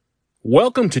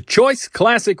Welcome to Choice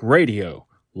Classic Radio.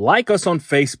 Like us on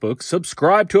Facebook,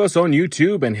 subscribe to us on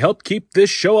YouTube, and help keep this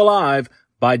show alive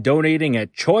by donating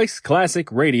at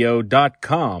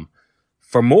choiceclassicradio.com.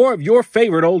 For more of your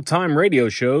favorite old-time radio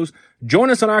shows, join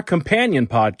us on our companion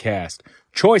podcast,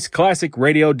 Choice Classic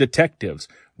Radio Detectives,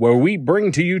 where we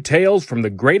bring to you tales from the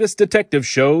greatest detective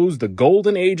shows the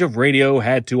golden age of radio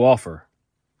had to offer.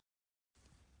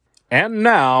 And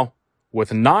now,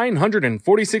 with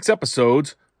 946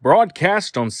 episodes,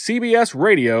 broadcast on CBS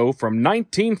Radio from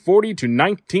 1940 to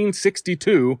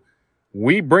 1962,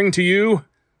 we bring to you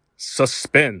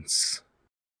Suspense.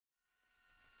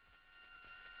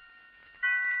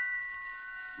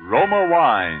 Roma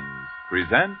Wines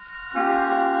present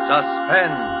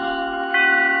Suspense.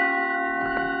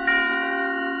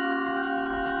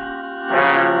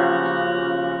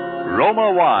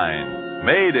 Roma Wines,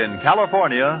 made in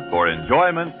California for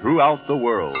enjoyment throughout the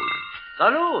world.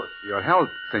 Salud. Your health,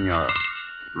 senor.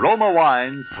 Roma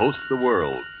Wines host the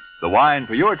world. The wine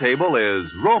for your table is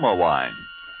Roma Wine,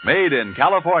 made in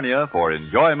California for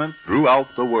enjoyment throughout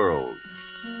the world.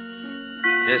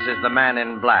 This is the Man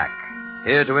in Black,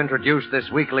 here to introduce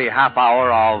this weekly half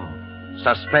hour of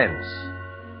Suspense.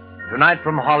 Tonight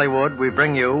from Hollywood, we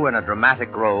bring you in a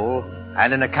dramatic role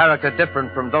and in a character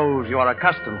different from those you are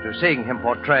accustomed to seeing him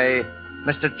portray,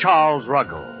 Mr. Charles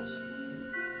Ruggles.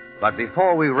 But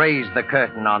before we raise the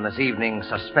curtain on this evening's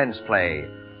suspense play,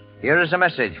 here is a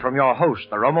message from your host,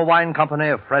 the Roma Wine Company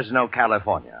of Fresno,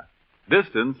 California.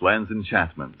 Distance lends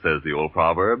enchantment, says the old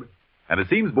proverb, and it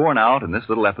seems borne out in this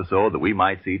little episode that we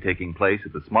might see taking place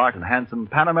at the smart and handsome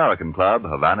Pan American Club,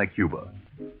 Havana, Cuba.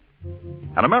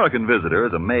 An American visitor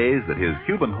is amazed that his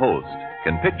Cuban host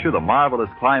can picture the marvelous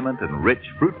climate and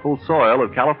rich, fruitful soil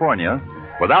of California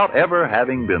without ever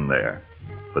having been there.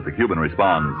 But the Cuban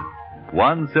responds,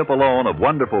 "One sip alone of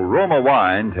wonderful Roma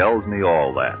wine tells me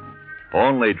all that.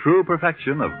 Only true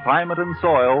perfection of climate and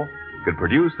soil could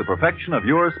produce the perfection of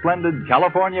your splendid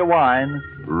California wine,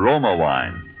 Roma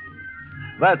wine."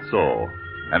 That's so.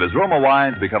 And as Roma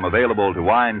wines become available to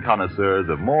wine connoisseurs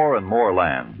of more and more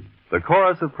lands, the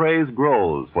chorus of praise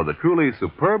grows for the truly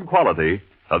superb quality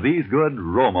of these good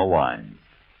Roma wines.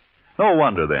 No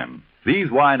wonder, then,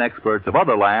 these wine experts of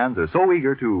other lands are so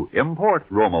eager to import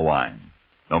Roma wines,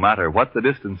 no matter what the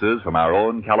distances from our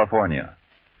own California.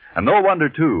 And no wonder,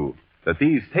 too, that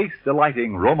these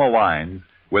taste-delighting Roma wines,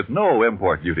 with no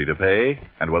import duty to pay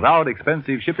and without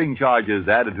expensive shipping charges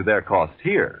added to their cost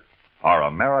here, are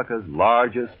America's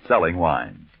largest selling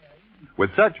wines.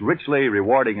 With such richly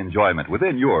rewarding enjoyment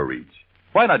within your reach,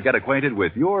 why not get acquainted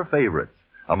with your favorites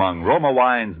among Roma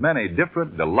wine's many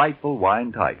different delightful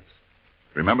wine types?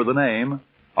 Remember the name,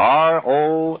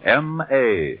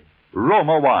 R-O-M-A,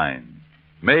 Roma Wines.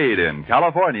 Made in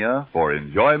California for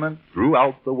enjoyment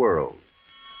throughout the world.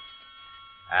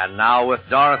 And now with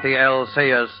Dorothy L.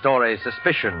 Sayers' story,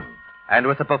 Suspicion, and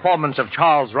with the performance of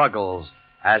Charles Ruggles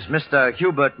as Mr.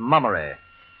 Hubert Mummery,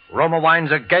 Roma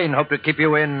Wines again hope to keep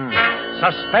you in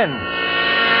suspense.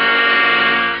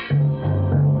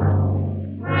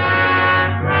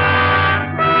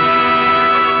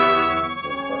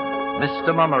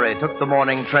 Mr. Mummery took the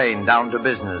morning train down to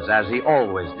business, as he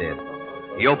always did.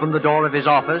 He opened the door of his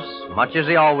office, much as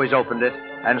he always opened it,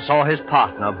 and saw his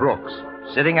partner, Brooks,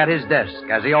 sitting at his desk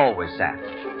as he always sat.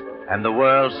 And the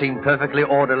world seemed perfectly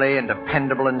orderly and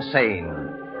dependable and sane.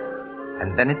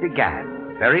 And then it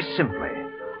began, very simply,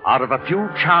 out of a few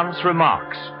chance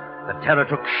remarks. The terror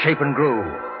took shape and grew,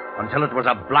 until it was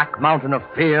a black mountain of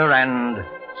fear and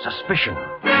suspicion.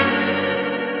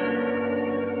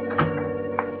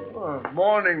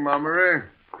 Morning, Mummery.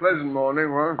 Pleasant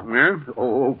morning, huh? Yeah?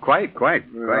 Oh, quite.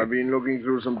 I've been looking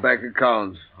through some back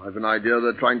accounts. I've an idea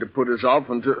they're trying to put us off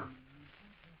until...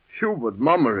 Hubert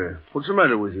Mummery, what's the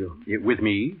matter with you? With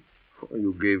me? Oh,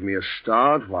 you gave me a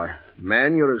start. Why,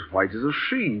 man, you're as white as a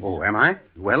sheet. Oh, am I?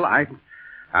 Well,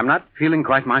 I'm not feeling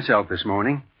quite myself this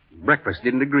morning. Breakfast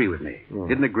didn't agree with me.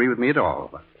 Didn't agree with me at all.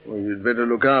 Well, you'd better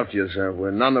look after yourself. We're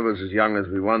none of us as young as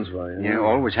we once were. Yeah,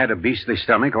 always had a beastly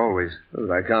stomach, always.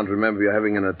 Well, I can't remember you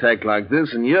having an attack like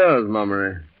this in years,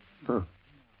 Mummery. Huh.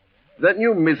 That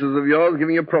new missus of yours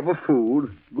giving you proper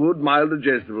food? Good, mild,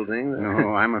 digestible thing?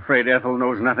 No, I'm afraid Ethel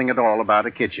knows nothing at all about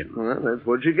a kitchen. Well, that's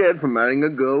what you get for marrying a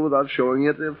girl without showing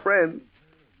it to a friend.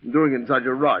 Doing it in such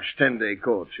a rush, 10-day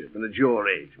courtship, and at your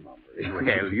age,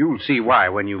 Mummery. Well, you'll see why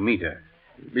when you meet her.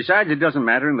 Besides, it doesn't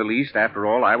matter in the least. After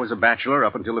all, I was a bachelor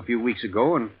up until a few weeks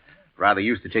ago and rather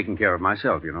used to taking care of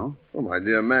myself, you know. Oh, my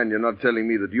dear man, you're not telling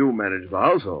me that you manage the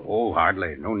household. Oh,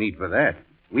 hardly. No need for that.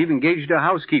 We've engaged a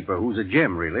housekeeper who's a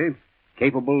gem, really.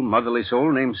 Capable, motherly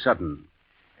soul named Sutton.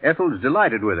 Ethel's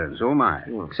delighted with her, and so am I.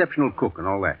 Exceptional cook and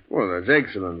all that. Well, that's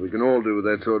excellent. We can all do with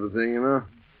that sort of thing, you know.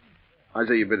 I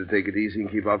say you better take it easy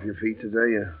and keep off your feet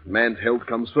today. A man's health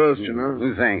comes first, you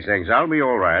know. Thanks. I'll be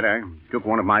all right. I took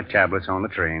one of my tablets on the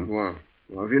train. Well,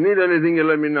 if you need anything, you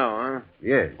let me know, huh?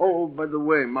 Yes. Oh, by the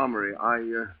way, Mummery,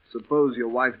 I suppose your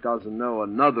wife doesn't know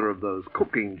another of those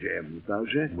cooking gems, does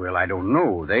she? Well, I don't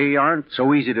know. They aren't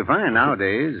so easy to find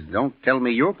nowadays. Don't tell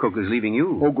me your cook is leaving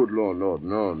you. Oh, good Lord.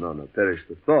 No. Perish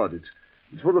the thought.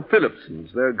 It's for the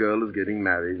Phillipsons. Their girl is getting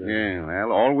married. Yeah,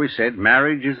 well, always said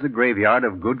marriage is the graveyard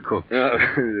of good cooks.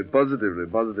 Positively.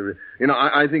 You know,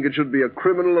 I think it should be a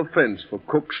criminal offense for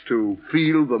cooks to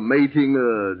feel the mating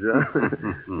urge. Huh?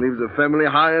 Leaves the family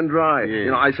high and dry. Yeah.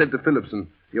 You know, I said to Phillipson,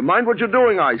 you mind what you're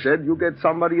doing, I said. You get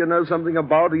somebody you know something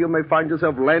about, or you may find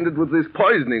yourself landed with this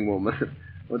poisoning woman.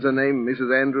 What's her name?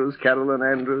 Mrs. Andrews? Carolyn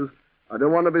Andrews? I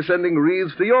don't want to be sending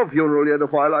wreaths to your funeral yet a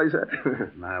while, I said.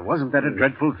 Wasn't that a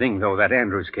dreadful thing, though, that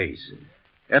Andrews case?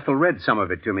 Ethel read some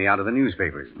of it to me out of the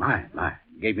newspapers. My.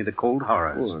 Gave me the cold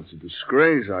horrors. Oh, that's a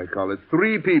disgrace, I call it.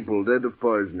 3 people dead of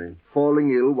poisoning,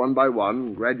 falling ill one by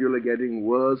one, gradually getting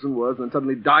worse and worse, and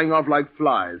suddenly dying off like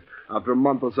flies after a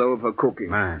month or so of her cooking.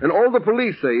 My. And all the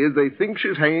police say is they think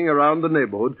she's hanging around the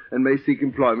neighborhood and may seek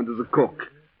employment as a cook.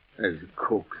 As a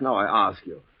cook? Now I ask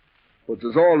you. Puts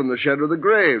us all in the shadow of the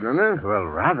grave, doesn't it? Well,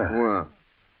 rather. Well,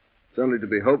 it's only to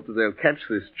be hoped that they'll catch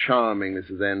this charming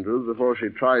Mrs. Andrews before she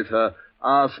tries her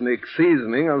arsenic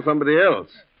seasoning on somebody else.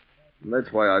 And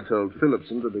that's why I told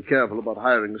Phillipson to be careful about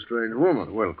hiring a strange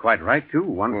woman. Well, quite right, too.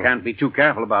 One can't be too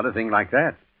careful about a thing like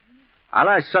that. I'll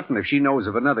ask Sutton if she knows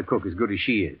of another cook as good as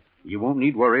she is. You won't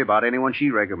need worry about anyone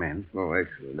she recommends. Oh,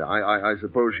 excellent. I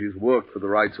suppose she's worked for the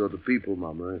right sort of people,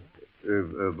 Mama.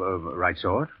 Right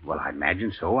sort? Well, I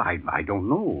imagine so. I don't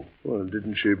know. Well,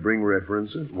 didn't she bring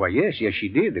references? Why, yes, she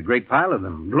did. A great pile of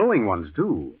them. Glowing ones,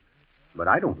 too. But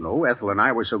I don't know. Ethel and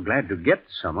I were so glad to get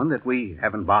someone that we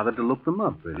haven't bothered to look them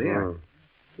up, really. Oh.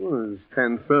 Well, it's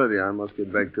 10:30. I must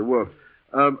get back to work.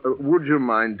 Would you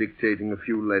mind dictating a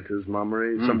few letters,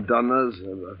 Mummery? Some dunners?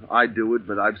 I do it,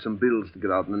 but I've some bills to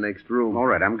get out in the next room. All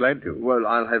right, I'm glad to. Well,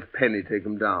 I'll have Penny take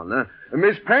them down, huh?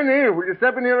 Miss Penny, will you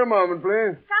step in here a moment,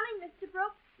 please? Coming, Mr.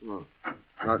 Brooks. Oh.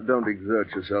 Now, don't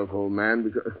exert yourself, old man,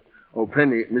 because... Oh,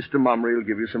 Penny, Mr. Mummery will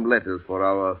give you some letters for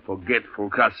our forgetful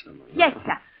customer. Yes,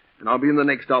 sir. And I'll be in the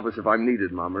next office if I'm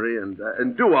needed, Mummery. And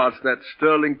do ask that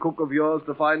sterling cook of yours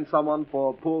to find someone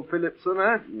for poor Phillipson,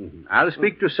 eh? I'll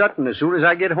speak to Sutton as soon as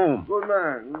I get home. Good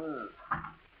man.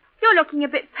 You're looking a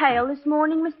bit pale this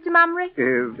morning, Mr. Mummery.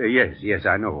 Yes,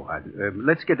 I know.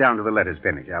 Let's get down to the letters,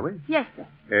 Penny, shall we? Yes,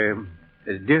 sir.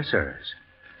 Dear sirs,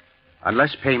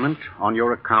 unless payment on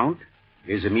your account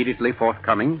is immediately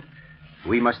forthcoming,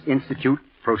 we must institute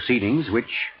proceedings which...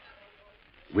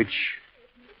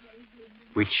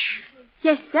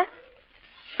 Yes, sir.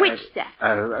 Which, sir?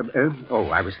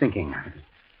 I was thinking.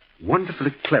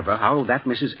 Wonderfully clever how that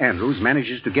Mrs. Andrews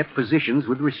manages to get positions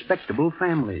with respectable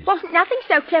families. Wasn't nothing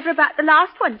so clever about the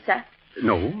last one, sir.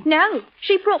 No? No.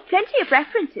 She brought plenty of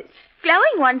references.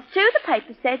 Glowing ones, too, the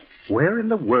paper said. Where in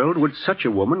the world would such a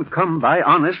woman come by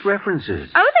honest references?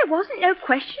 Oh, there wasn't no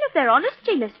question of their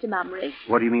honesty, Mr. Mummery.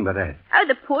 What do you mean by that? Oh,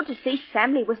 the poor deceased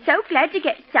family was so glad to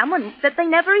get someone that they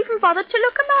never even bothered to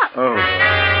look 'em up. Oh.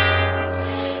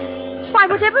 Why,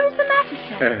 whatever is the matter,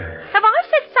 sir? Have I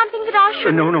said something that I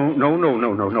shouldn't?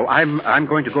 No. I'm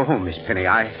going to go home, Miss Penny.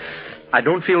 I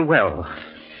don't feel well.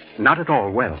 Not at all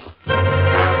well.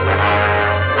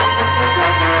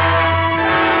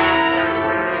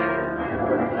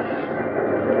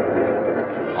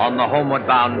 On the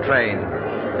homeward-bound train,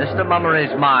 Mr.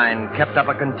 Mummery's mind kept up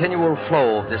a continual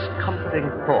flow of discomforting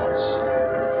thoughts.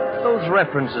 Those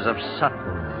references of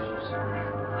Sutton's.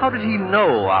 How did he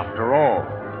know, after all?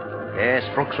 Yes,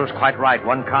 Brooks was quite right.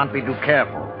 One can't be too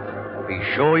careful. Be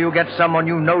sure you get someone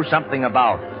you know something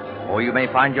about, or you may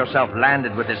find yourself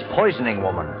landed with this poisoning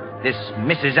woman, this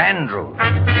Mrs. Andrews.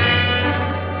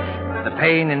 The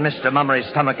pain in Mr. Mummery's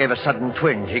stomach gave a sudden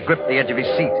twinge. He gripped the edge of his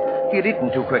seat. He had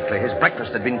eaten too quickly. His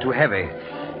breakfast had been too heavy.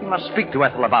 He must speak to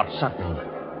Ethel about Sutton.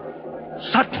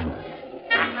 Sutton!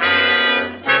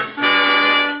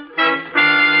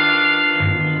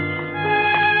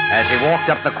 As he walked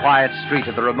up the quiet street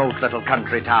of the remote little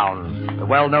country town, the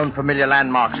well-known familiar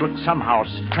landmarks looked somehow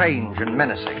strange and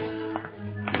menacing.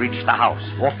 He reached the house,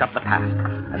 walked up the path,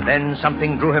 and then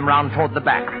something drew him round toward the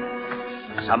back.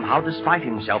 Somehow, despite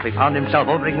himself, he found himself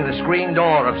opening the screen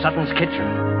door of Sutton's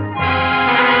kitchen.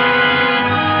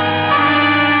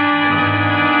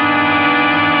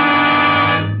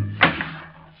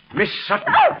 Miss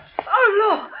Sutton. Oh,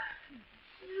 Lord.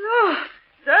 Lord,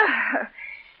 sir.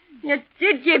 You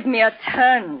did give me a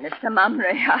turn, Mr.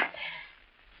 Mummery.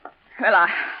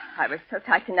 I was so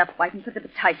tight enough waiting for the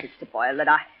potatoes to boil that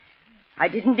I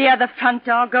didn't hear the front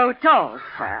door go at all,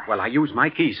 sir. Well, I used my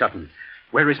key, Sutton.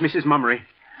 Where is Mrs. Mummery?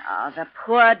 Oh, the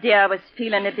poor dear was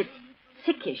feeling a bit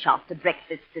sickish after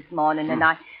breakfast this morning, and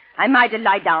I made her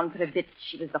lie down for a bit.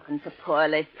 She was looking so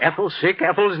poorly. Ethel's sick?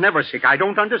 Ethel's never sick. I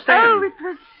don't understand. Oh, it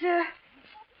was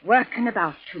working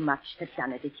about too much that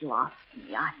done it, if you ask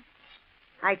me.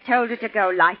 I told her to go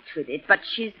light with it, but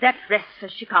she's that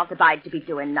restless she can't abide to be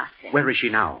doing nothing. Where is she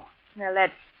now? Well,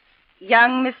 that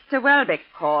young Mr. Welbeck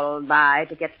called by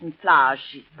to get some flowers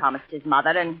she'd promised his mother,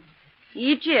 and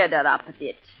he cheered her up a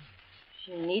bit.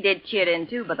 She needed cheering,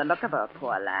 too, by the look of her,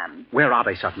 poor lamb. Where are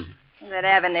they, Sutton? They're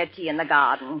having their tea in the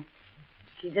garden.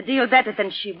 She's a deal better than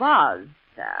she was,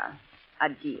 sir. A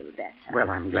deal better. Well,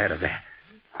 I'm glad of that.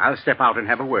 I'll step out and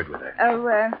have a word with her.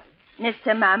 Oh,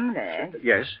 Mr. Mummery.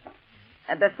 Yes?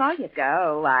 Before you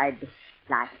go, I'd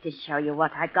like to show you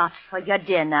what I got for your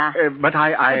dinner. But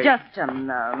I... Just a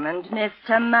moment,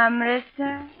 Mr. Mummery,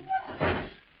 sir.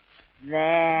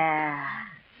 There.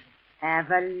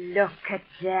 Have a look at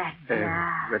that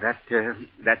now.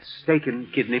 That's steak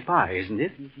and kidney pie, isn't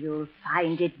it? You'll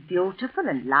find it beautiful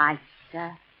and light,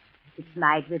 sir. It's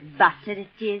made with butter, it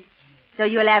is, so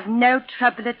you'll have no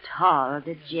trouble at all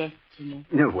digesting it.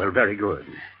 No, well, very good.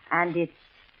 And it's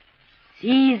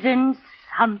seasoned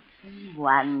something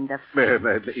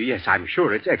wonderful. Yes, I'm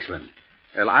sure it's excellent.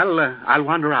 Well, I'll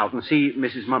wander out and see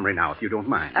Mrs. Mummery now, if you don't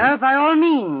mind. Oh, by all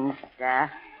means, sir.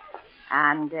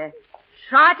 And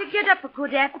try to get up a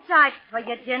good appetite for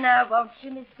your dinner, won't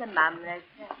you, Mr. Mummery?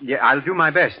 Yeah, I'll do my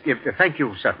best. Thank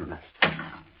you, Sutton.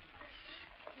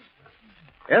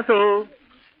 Ethel.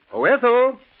 Oh,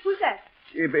 Ethel. Who's that?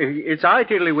 It's I,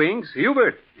 Tiddlywinks.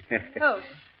 Hubert. Oh,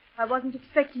 I wasn't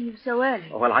expecting you so early.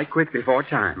 Oh, well, I quit before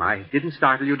time. I didn't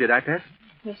startle you, did I, Pet?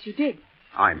 Yes, you did.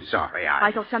 I'm sorry.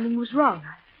 I thought something was wrong.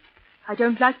 I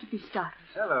don't like to be startled.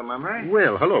 Hello, Mummery.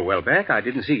 Well, hello, Welbeck. I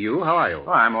didn't see you. How are you?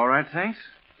 Oh, I'm all right, thanks.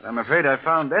 But I'm afraid I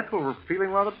found Ethel feeling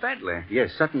rather badly.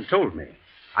 Yes, Sutton told me.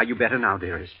 Are you better now,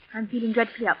 dearest? I'm feeling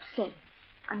dreadfully upset.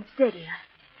 Unsteady.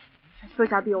 I suppose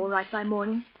I'll be all right by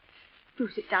morning. Do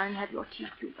sit down and have your tea,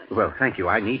 Hubert. Well, thank you.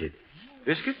 I need it.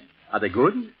 Biscuit? Are they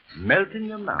good? Melt in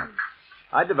your mouth.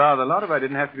 I'd devour the lot if I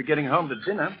didn't have to be getting home to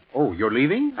dinner. Oh, you're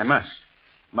leaving? I must.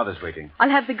 Mother's waiting. I'll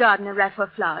have the gardener wrap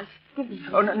her flowers. Give them to me.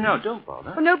 Oh, no, don't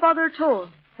bother. Oh, no bother at all.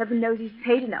 Heaven knows he's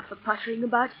paid enough for puttering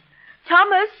about.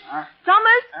 Thomas!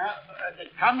 Thomas!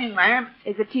 Coming, ma'am.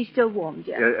 Is the tea still warm,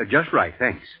 dear? Just right,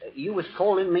 thanks. You was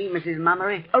calling me, Mrs.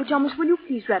 Mummery? Oh, Thomas, will you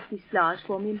please wrap these flowers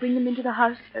for me and bring them into the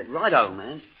house? Righto,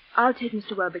 ma'am. I'll take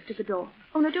Mr. Welbeck to the door.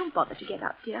 Oh, no, don't bother to get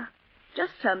up, dear.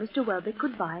 Just tell Mr. Welbeck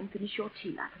goodbye and finish your tea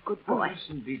like a good boy. Yes,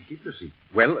 indeed. Keep your seat.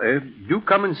 Well, do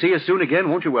come and see us soon again,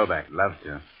 won't you, Welbeck? Love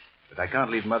to. But I can't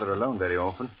leave Mother alone very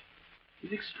often.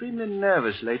 She's extremely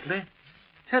nervous lately.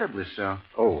 Terribly so.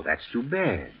 Oh, that's too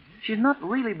bad. She's not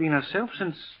really been herself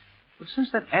since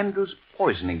that Andrews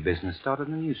poisoning business started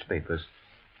in the newspapers.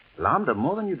 Alarmed her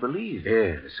more than you believe.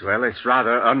 Yes, well, it's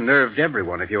rather unnerved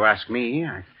everyone, if you ask me.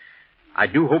 I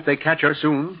do hope they catch her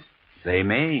soon. They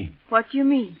may. What do you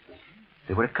mean?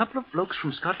 There were a couple of blokes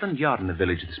from Scotland Yard in the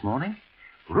village this morning.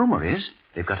 Rumor is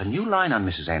they've got a new line on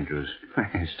Mrs. Andrews.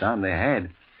 It's time they had.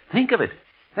 Think of it.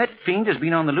 That fiend has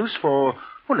been on the loose for,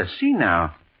 well, let's see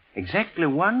now. Exactly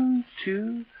 1,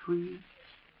 2, 3,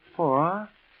 4.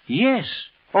 Yes,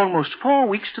 almost 4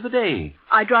 weeks to the day.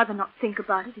 I'd rather not think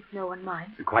about it if no one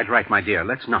minds. Quite right, my dear.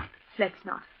 Let's not. Let's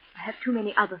not. I have too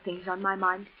many other things on my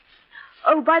mind.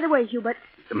 Oh, by the way, Hubert.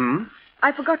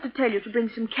 I forgot to tell you to bring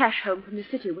some cash home from the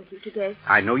city with you today.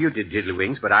 I know you did,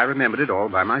 Tiddlywinks, but I remembered it all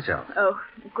by myself. Oh,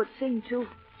 a good thing, too.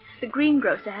 The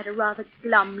greengrocer had a rather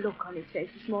glum look on his face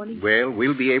this morning. Well,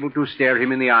 we'll be able to stare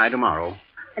him in the eye tomorrow.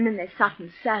 And then there's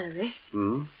Sutton's salary.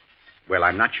 Well,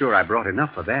 I'm not sure I brought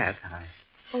enough for that.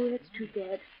 Oh, that's too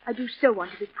bad. I do so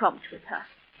want to be prompt with her.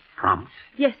 Prompt?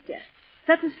 Yes, dear.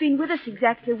 Sutton's been with us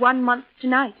exactly 1 month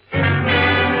tonight.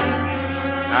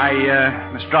 I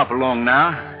must drop along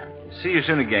now. See you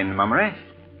soon again, Mummery.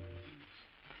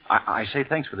 I say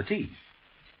thanks for the tea.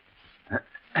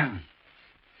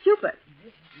 Hubert,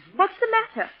 what's the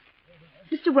matter?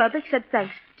 Mr. Welbeck said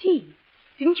thanks for tea.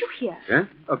 Didn't you hear? Huh?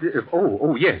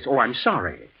 Oh, yes. Oh, I'm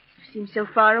sorry. You seem so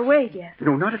far away, dear.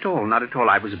 No, not at all, not at all.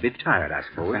 I was a bit tired, I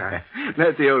suppose.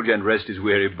 Let the old gent rest his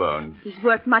weary bones. He's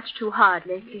worked much too hard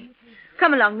lately.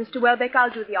 Come along, Mr. Welbeck. I'll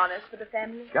do the honors for the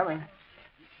family. Coming.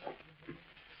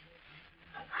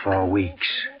 4 weeks.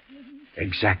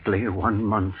 Exactly 1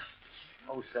 month.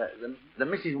 Oh, sir, the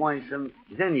missus wanted some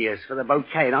zinnias for the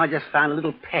bouquet, and I just found a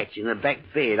little patch in the back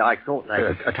bed. I thought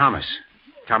they... Thomas,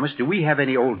 Thomas, do we have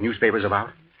any old newspapers about?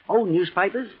 Old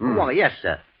newspapers? Why, yes,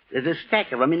 sir. There's a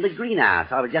stack of them in the greenhouse.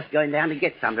 I was just going down to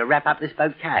get some to wrap up this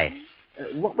bouquet.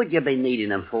 What would you be needing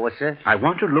them for, sir? I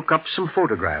want to look up some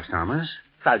photographs, Thomas.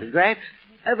 Photographs?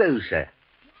 Of who, sir?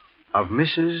 Of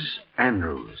Mrs.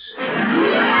 Andrews.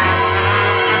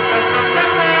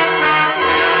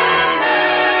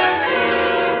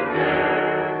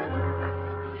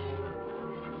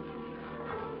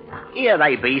 Here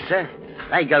they be, sir.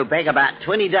 They go back about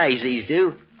 20 days, these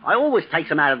do. I always takes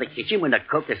them out of the kitchen when the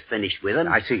cook has finished with them.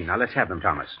 I see. Now, let's have them,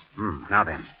 Thomas. Now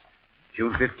then.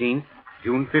 June 15th,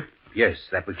 June 5th. Yes,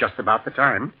 that was just about the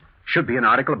time. Should be an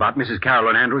article about Mrs.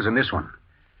 Carolyn Andrews in this one.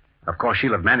 Of course,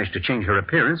 she'll have managed to change her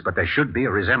appearance, but there should be a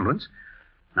resemblance.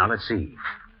 Now, let's see.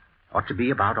 Ought to be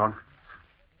about on...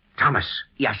 Thomas.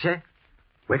 Yes, sir?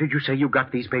 Where did you say you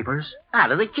got these papers?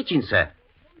 Out of the kitchen, sir.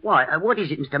 Why, what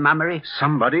is it, Mr. Mummery?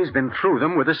 Somebody's been through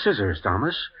them with the scissors,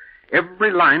 Thomas.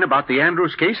 Every line about the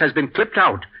Andrews case has been clipped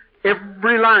out.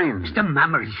 Every line. Mr.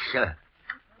 Mummery, sir.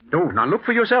 No, now look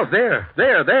for yourself. There.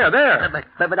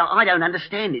 But I don't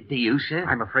understand it, do you, sir?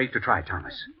 I'm afraid to try,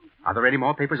 Thomas. Are there any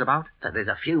more papers about? There's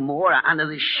a few more under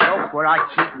this shelf where I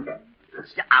keep them.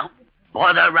 Oh,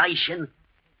 botheration.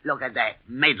 Look at that.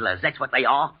 Meddlers, that's what they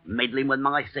are. Meddling with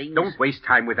my things. Don't waste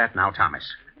time with that now, Thomas.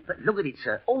 But look at it,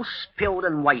 sir. All spilled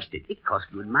and wasted. It cost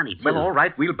good money, too. Well, all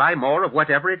right. We'll buy more of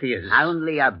whatever it is.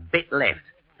 Only a bit left.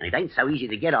 And it ain't so easy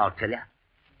to get, I'll tell you.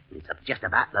 It's just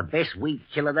about the best weed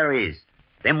killer there is.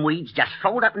 Them weeds just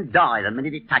fold up and die the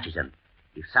minute it touches them.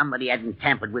 If somebody hadn't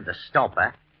tampered with the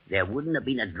stopper, there wouldn't have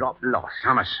been a drop lost.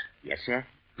 Thomas. Yes, sir?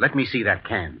 Let me see that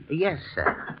can. Yes,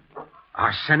 sir.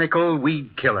 Arsenical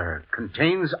weed killer.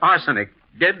 Contains arsenic.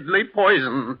 Deadly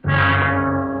poison.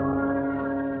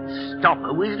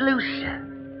 Stopper was loose,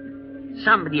 sir.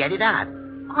 Somebody had it out.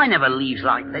 I never leaves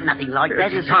like that. Nothing like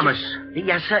that. Thomas.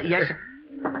 Yes, sir. Yes, sir.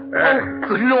 Oh,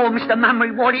 good Lord, Mr.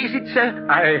 Mummery, what is it, sir?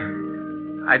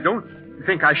 I don't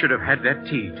think I should have had that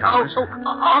tea, Thomas.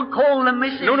 I'll call the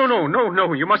missus.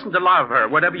 No. You mustn't alarm her.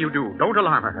 Whatever you do, don't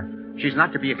alarm her. She's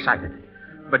not to be excited.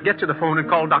 But get to the phone and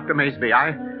call Dr. Maysby.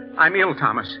 I'm ill,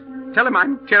 Thomas. Tell him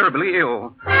I'm terribly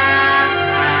ill.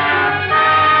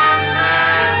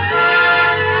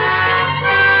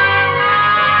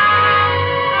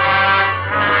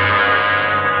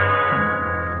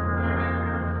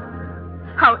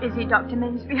 How is he, Dr.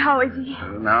 Mansby? How is he?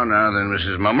 Now then,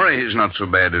 Mrs. Mummery, he's not so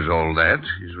bad as all that.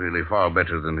 He's really far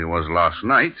better than he was last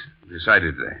night.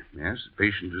 Decidedly. Yes, the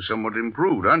patient is somewhat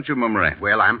improved, aren't you, Mummery?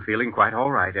 Well, I'm feeling quite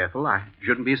all right, Ethel. I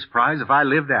shouldn't be surprised if I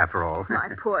lived after all. My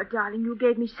poor darling, you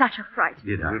gave me such a fright.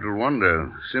 Did I? Little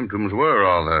wonder. Symptoms were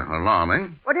rather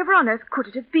alarming. Whatever on earth could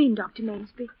it have been, Dr.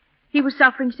 Mansby? He was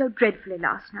suffering so dreadfully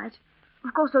last night.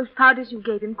 Of course, those powders you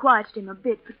gave him quieted him a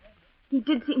bit, but he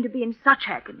did seem to be in such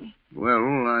agony. Well,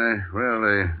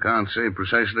 I can't say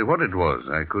precisely what it was.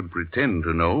 I could pretend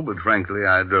to know, but frankly,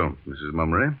 I don't, Mrs.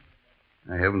 Mummery.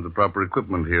 I haven't the proper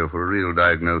equipment here for a real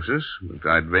diagnosis, but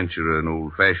I'd venture an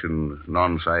old-fashioned,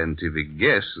 non-scientific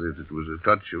guess that it was a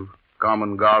touch of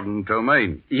common garden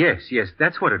ptomaine. Yes,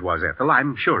 that's what it was, Ethel.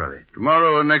 I'm sure of it.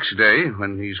 Tomorrow or next day,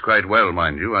 when he's quite well,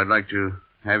 mind you, I'd like to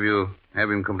have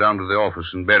him come down to the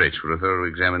office in Berwich for a thorough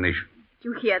examination. Do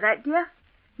you hear that, dear?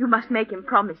 You must make him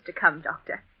promise to come,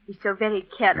 Doctor. He's so very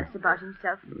careless about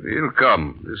himself. He'll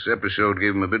come. This episode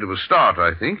gave him a bit of a start,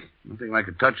 I think. Nothing like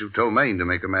a touch of ptomaine to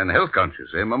make a man health conscious,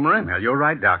 eh, Mummery? Well, you're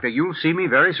right, Doctor. You'll see me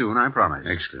very soon, I promise.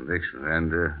 Excellent.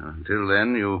 And until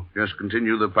then, you just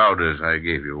continue the powders I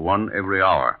gave you, one every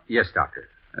hour. Yes, Doctor.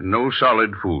 And no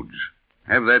solid foods.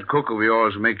 Have that cook of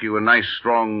yours make you a nice,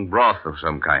 strong broth of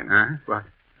some kind. Huh? What?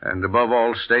 And above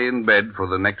all, stay in bed for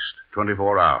the next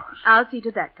 24 hours. I'll see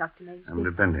to that, Dr. Mansby. I'm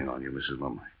depending on you, Mrs.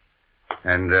 Mummery.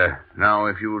 And now,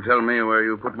 if you'll tell me where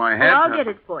you put my hat... I'll get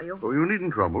it for you. Oh, you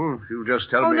needn't trouble. If you just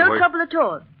tell me no where... trouble at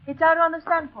all. It's out on the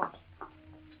stand porch.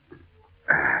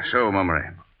 So, Mummery,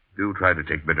 do try to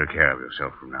take better care of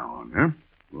yourself from now on, huh?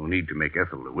 We'll need to make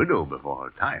Ethel a widow before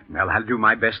her time. Well, I'll do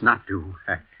my best not to.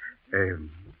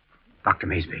 Dr.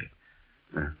 Maysby.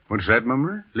 What's that,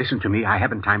 Mummery? Listen to me. I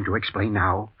haven't time to explain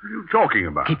now. What are you talking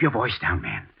about? Keep your voice down,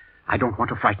 man. I don't want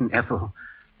to frighten Ethel,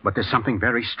 but there's something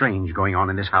very strange going on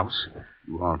in this house.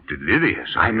 You are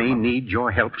delirious. I may need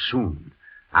your help soon.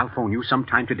 I'll phone you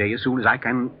sometime today as soon as I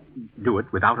can do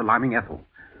it without alarming Ethel.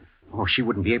 Oh, she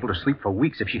wouldn't be able to sleep for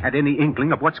weeks if she had any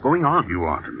inkling of what's going on. You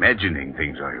aren't imagining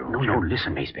things, are you? No,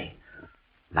 listen, Maysby.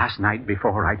 Last night,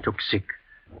 before I took sick,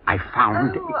 I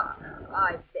found...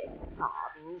 I beg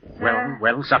pardon, sir.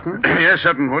 Well, Sutton? Yes,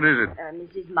 Sutton, what is it?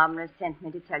 Mrs. Mumner sent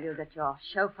me to tell you that your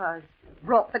chauffeur's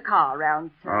brought the car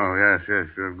round, sir. Oh, yes,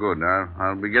 sure, good.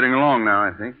 I'll be getting along now,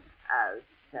 I think. Oh,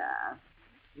 sir.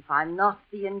 if I'm not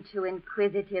being too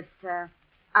inquisitive, sir.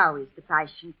 How is the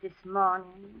patient this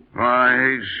morning?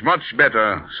 Why, he's much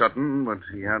better, Sutton, but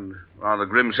he had a rather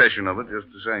grim session of it just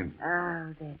the same.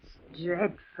 Oh, that's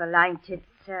dreadful, ain't it,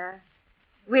 sir?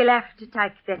 We'll have to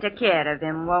take better care of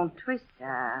him, won't we,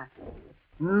 sir?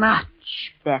 Much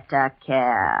better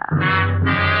care.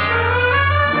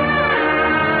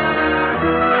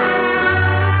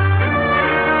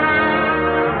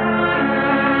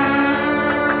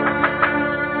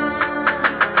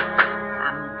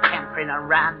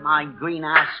 Around my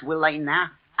greenhouse, will they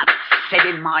now?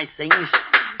 Upsetting my things.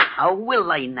 Oh, will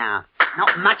they now?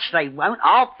 Not much they won't.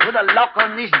 I'll put a lock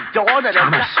on this door that...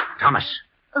 Thomas.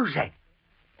 Who's that?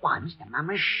 Why, Mr.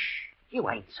 Mummery, you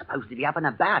ain't supposed to be up and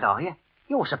about, are you?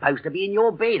 You're supposed to be in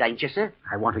your bed, ain't you, sir?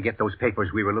 I want to get those papers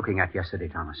we were looking at yesterday,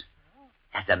 Thomas.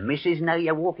 Does the missus know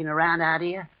you're walking around out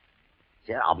here?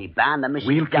 Sir, I'll be bound the missus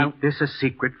We'll don't... keep this a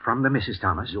secret from the missus,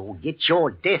 Thomas. You'll get your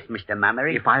death, Mr.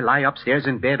 Mummery. If I lie upstairs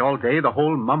in bed all day, the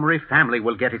whole Mummery family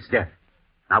will get its death.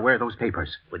 Now, where are those papers?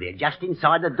 Well, they're just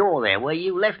inside the door there, where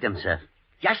you left them, sir.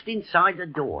 Just inside the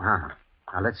door.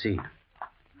 Now, let's see.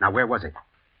 Now, where was it?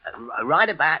 Right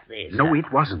about there, sir. No,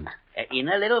 it wasn't. In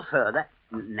a little further.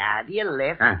 Now to your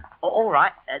left. All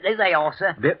right. There they are,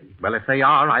 sir. Well, if they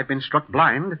are, I've been struck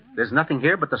blind. There's nothing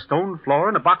here but the stone floor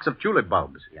and a box of tulip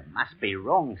bulbs. You must be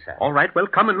wrong, sir. All right, well,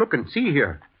 come and look and see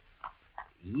here.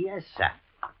 Yes, sir.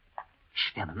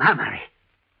 Mr. Mummery.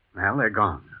 Well, they're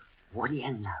gone. What do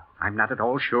you know? I'm not at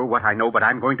all sure what I know, but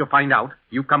I'm going to find out.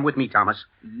 You come with me, Thomas.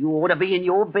 You ought to be in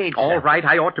your bed, sir. All right,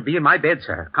 I ought to be in my bed,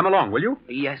 sir. Come along, will you?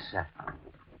 Yes, sir.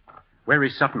 Where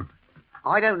is Sutton?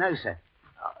 I don't know, sir.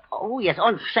 Oh, yes,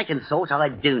 on second thought, I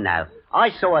do know. I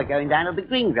saw her going down to the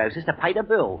greengrocer's to pay the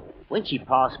bill. When she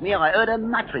passed me, I heard her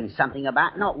muttering something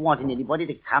about not wanting anybody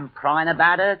to come prying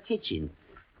about her kitchen.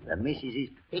 The missus is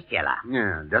particular.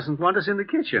 Yeah, doesn't want us in the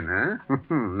kitchen, huh?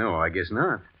 No, I guess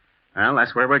not. Well,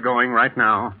 that's where we're going right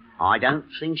now. I don't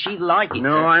think she'd like it,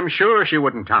 No, sir. I'm sure she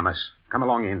wouldn't, Thomas. Come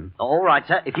along in. All right,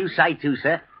 sir, if you say to,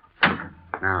 sir.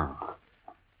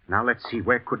 Now let's see,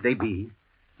 where could they be?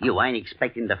 You ain't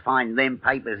expecting to find them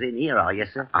papers in here, are you,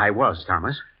 sir? I was,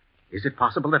 Thomas. Is it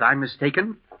possible that I'm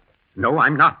mistaken? No,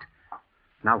 I'm not.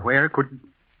 Now, where could...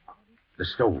 The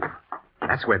stove.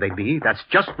 That's where they'd be. That's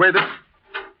just where the...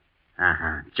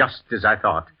 Just as I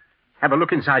thought. Have a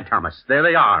look inside, Thomas. There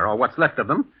they are, or what's left of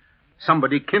them.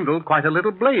 Somebody kindled quite a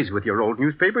little blaze with your old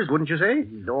newspapers, wouldn't you say?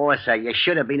 Lord, sir, you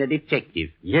should have been a detective.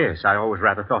 Yes, I always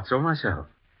rather thought so myself.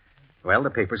 Well,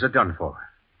 the papers are done for.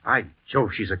 By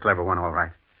Jove, she's a clever one, all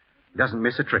right. Doesn't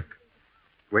miss a trick.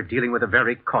 We're dealing with a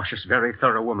very cautious, very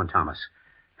thorough woman, Thomas.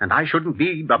 And I shouldn't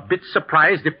be a bit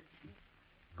surprised if...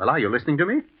 Well, are you listening to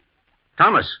me?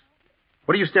 Thomas,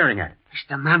 what are you staring at?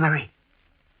 Mr. Mummery,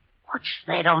 what's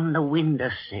that on the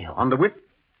windowsill? On the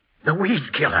The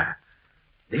weed killer.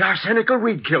 The arsenical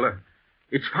weed killer.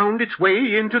 It's found its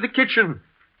way into the kitchen.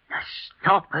 The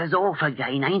stopper's off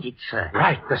again, ain't it, sir?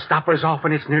 Right, the stopper's off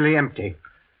and it's nearly empty.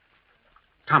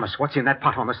 Thomas, what's in that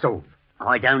pot on the stove?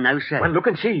 I don't know, sir. Well, look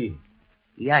and see.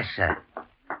 Yes, sir.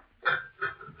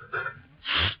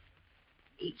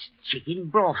 It's chicken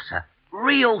broth, sir.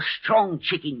 Real strong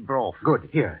chicken broth. Good.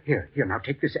 Here. Now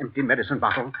take this empty medicine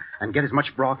bottle and get as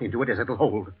much broth into it as it'll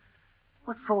hold.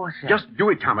 What for, sir? Just do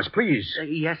it, Thomas, please.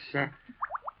 Yes, sir.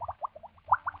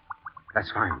 That's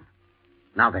fine.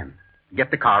 Now then, get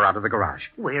the car out of the garage.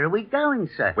 Where are we going,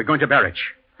 sir? We're going to Berich.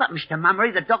 But, Mr.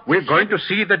 Mummery, the doctor... We're going to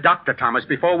see the doctor, Thomas,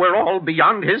 before we're all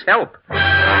beyond his help.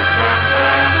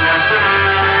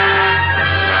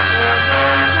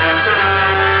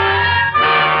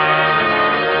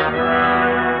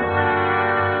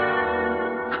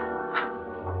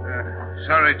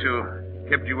 Sorry to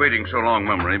kept you waiting so long,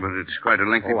 Mummery, but it's quite a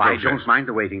lengthy process. I don't mind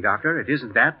the waiting, Doctor. It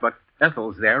isn't that, but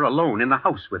Ethel's there alone in the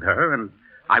house with her, and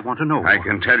I want to know. I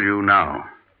can tell you now.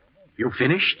 You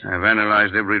finished? I've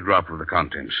analyzed every drop of the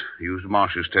contents. Used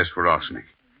Marsh's test for arsenic.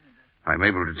 I'm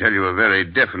able to tell you a very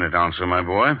definite answer, my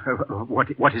boy.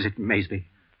 What is it, Maysby?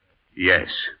 Yes.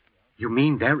 You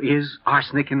mean there is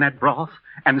arsenic in that broth?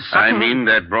 And Sutton... I mean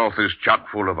that broth is chock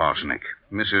full of arsenic.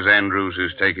 Mrs. Andrews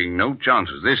is taking no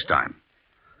chances this time.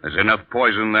 There's enough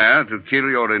poison there to kill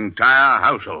your entire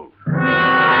household.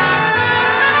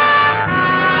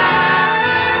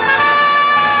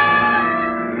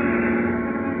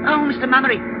 Oh, Mr.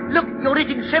 Mummery, look, you're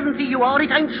hitting 70, you are.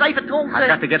 It ain't safe at all, sir. I've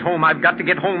got to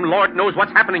get home. Lord knows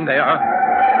what's happening there.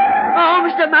 Oh,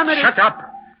 Mr. Mummery. Shut up.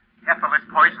 Ethel is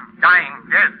poisoned, dying,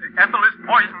 dead. Ethel is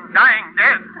poisoned, dying,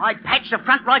 dead. I patched the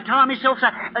front right tire myself,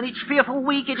 sir, and it's fearful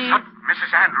weak it is. Sutton,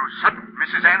 Mrs. Andrews, Sutton,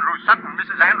 Mrs. Andrews, Sutton,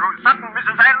 Mrs. Andrews, Sutton,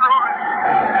 Mrs. Andrews.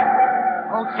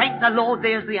 Oh, thank the Lord,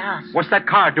 there's the house. What's that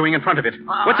car doing in front of it?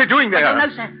 What's it doing there? I don't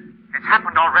know, sir. It's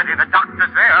happened already. The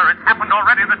doctor's there. It's happened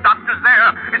already. The doctor's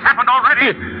there. It's happened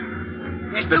already.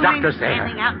 There's The two doctor's men there.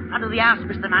 standing out in front of the house,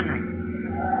 Mr.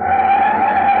 Munro.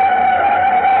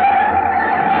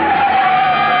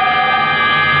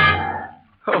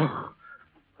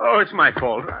 Oh, it's my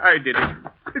fault. I did it.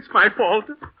 It's my fault.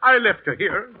 I left her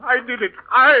here. I did it.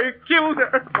 I killed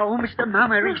her. Oh, Mr.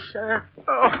 Mummery, sir.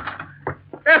 Oh,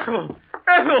 Ethel!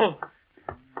 Ethel!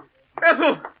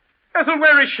 Ethel! Ethel,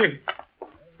 where is she?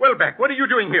 Welbeck, what are you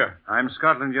doing here? I'm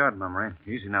Scotland Yard, Mummery.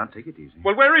 Easy now. Take it easy.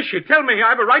 Well, where is she? Tell me. I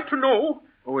have a right to know.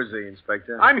 Who is he,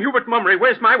 Inspector? I'm Hubert Mummery.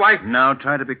 Where's my wife? Now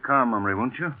try to be calm, Mummery,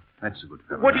 won't you? That's a good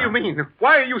fellow. What do now. you mean?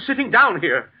 Why are you sitting down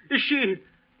here? Is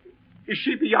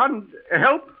she beyond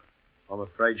help? I'm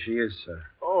afraid she is, sir.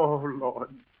 Oh, Lord.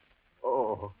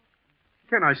 Oh.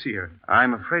 Can I see her?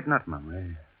 I'm afraid not,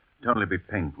 Mummery. It'd only be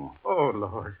painful. Oh,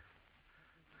 Lord.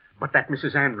 But that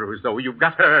Mrs. Andrews, though, you've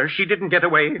got her. She didn't get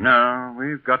away. No,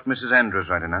 we've got Mrs. Andrews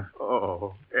right enough.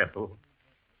 Oh, Ethel.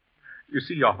 You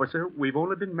see, officer, we've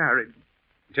only been married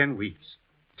 10 weeks.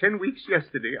 10 weeks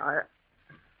yesterday.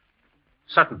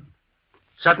 Sutton.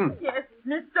 Sutton. Yes,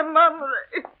 Mr.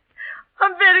 Mummery.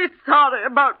 I'm very sorry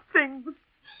about things.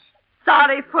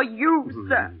 Sorry for you,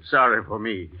 sir. Sorry for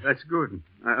me. That's good.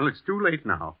 Well, it's too late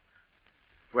now.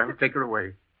 Well, take her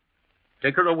away.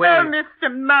 Take her away. Oh,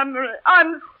 Mr. Mummery,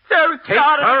 I'm so Take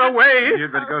sorry. her away.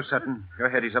 You'd better go, Sutton. Go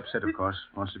ahead. He's upset, of course.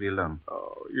 Wants to be alone.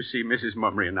 Oh, you see, Mrs.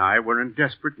 Mummery and I were in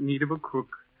desperate need of a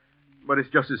cook. But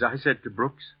it's just as I said to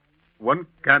Brooks. One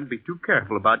can't be too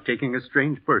careful about taking a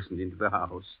strange person into the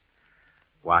house.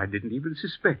 Why, I didn't even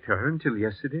suspect her until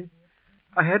yesterday.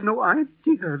 I had no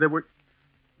idea there were...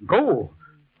 Go!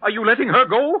 Are you letting her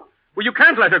go? Well, you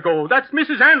can't let her go. That's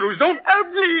Mrs. Andrews. Don't... Oh,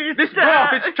 please, This sir.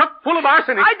 broth, it's chock full of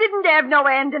arsenic. I didn't have no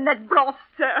hand in that broth,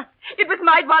 sir. It was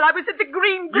made while I was at the You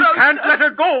greengrocer's. can't let her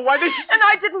go. Why, this... And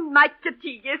I didn't make your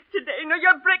tea yesterday, nor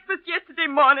your breakfast yesterday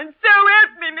morning. So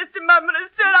help me, Mr. Mummery,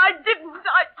 sir. I didn't.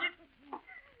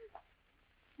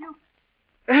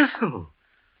 Ethel.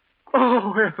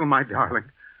 Oh, Ethel, my darling.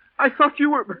 I thought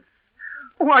you were...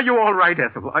 Oh, are you all right,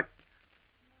 Ethel?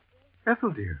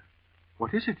 Ethel, dear,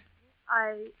 what is it?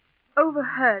 I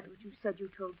overheard what you said you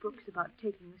told Brooks about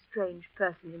taking a strange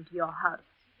person into your house.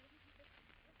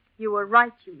 You were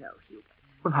right, you know, Hubert.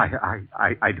 Well,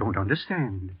 I don't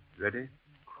understand. Ready?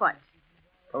 Quite.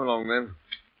 Come along, then.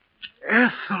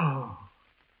 Ethel.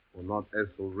 Well, not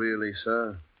Ethel, really,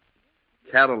 sir.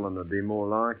 Caroline would be more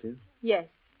like it. Yes.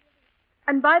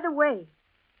 And by the way,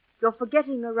 you're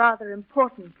forgetting a rather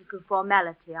important little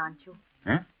formality, aren't you?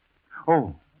 Eh?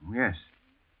 Oh, yes.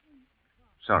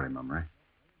 Sorry, Mummery.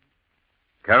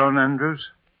 Carolyn Andrews,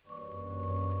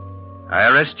 I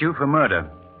arrest you for murder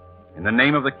in the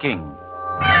name of the king.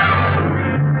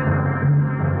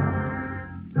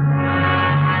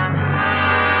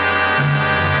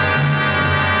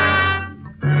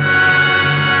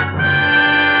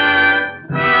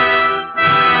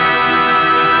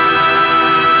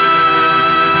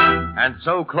 And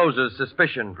so closes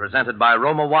Suspicion, presented by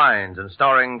Roma Wines and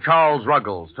starring Charles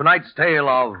Ruggles. Tonight's tale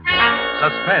of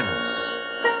suspense.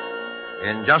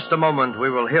 In just a moment, we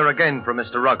will hear again from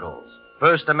Mr. Ruggles.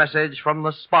 First, a message from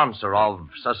the sponsor of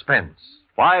Suspense.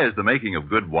 Why is the making of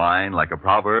good wine like a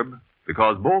proverb?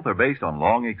 Because both are based on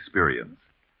long experience.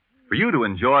 For you to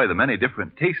enjoy the many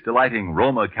different taste-delighting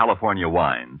Roma California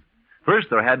wines, first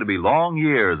there had to be long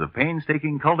years of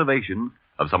painstaking cultivation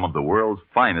of some of the world's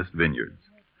finest vineyards.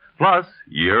 Plus,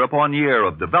 year upon year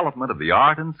of development of the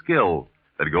art and skill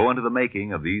that go into the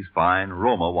making of these fine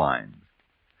Roma wines.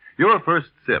 Your first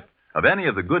sip of any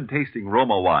of the good-tasting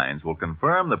Roma wines will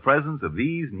confirm the presence of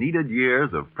these needed years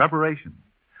of preparation,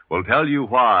 will tell you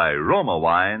why Roma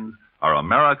wines are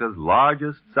America's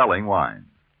largest selling wines.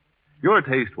 Your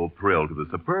taste will thrill to the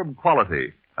superb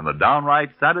quality and the downright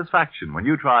satisfaction when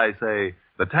you try, say,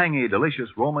 the tangy, delicious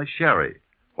Roma Sherry,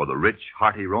 or the rich,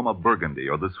 hearty Roma Burgundy,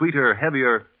 or the sweeter,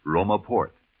 heavier Roma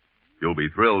Port. You'll be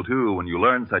thrilled, too, when you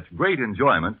learn such great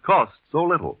enjoyment costs so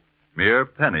little, mere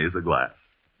pennies a glass.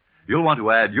 You'll want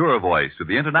to add your voice to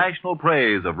the international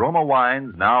praise of Roma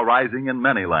wines now rising in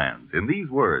many lands in these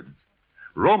words: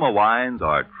 Roma wines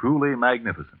are truly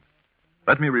magnificent.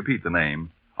 Let me repeat the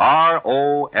name: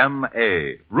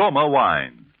 R-O-M-A, Roma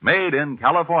wines, made in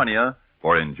California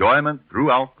for enjoyment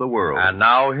throughout the world. And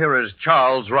now here is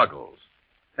Charles Ruggles.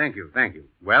 Thank you.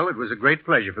 Well, it was a great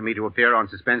pleasure for me to appear on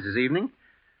Suspense this evening,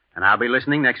 and I'll be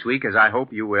listening next week, as I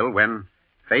hope you will, when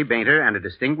Fay Bainter and a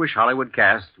distinguished Hollywood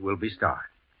cast will be starred.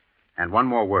 And one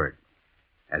more word.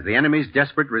 As the enemy's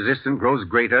desperate resistance grows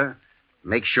greater,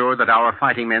 make sure that our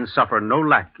fighting men suffer no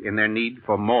lack in their need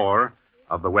for more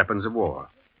of the weapons of war.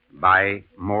 Buy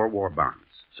more war bonds.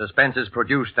 Suspense is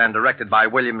produced and directed by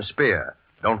William Spear.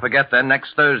 Don't forget then,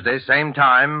 next Thursday, same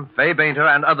time, Fay Bainter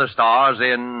and other stars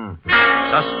in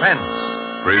Suspense.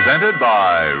 Presented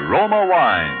by Roma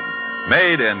Wine.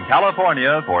 Made in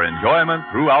California for enjoyment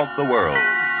throughout the world.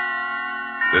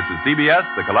 This is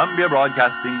CBS, the Columbia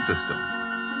Broadcasting System.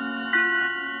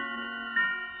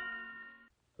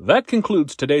 That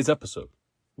concludes today's episode.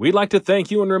 We'd like to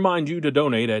thank you and remind you to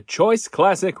donate at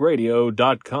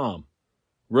choiceclassicradio.com.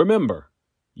 Remember,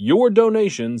 your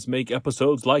donations make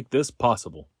episodes like this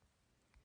possible.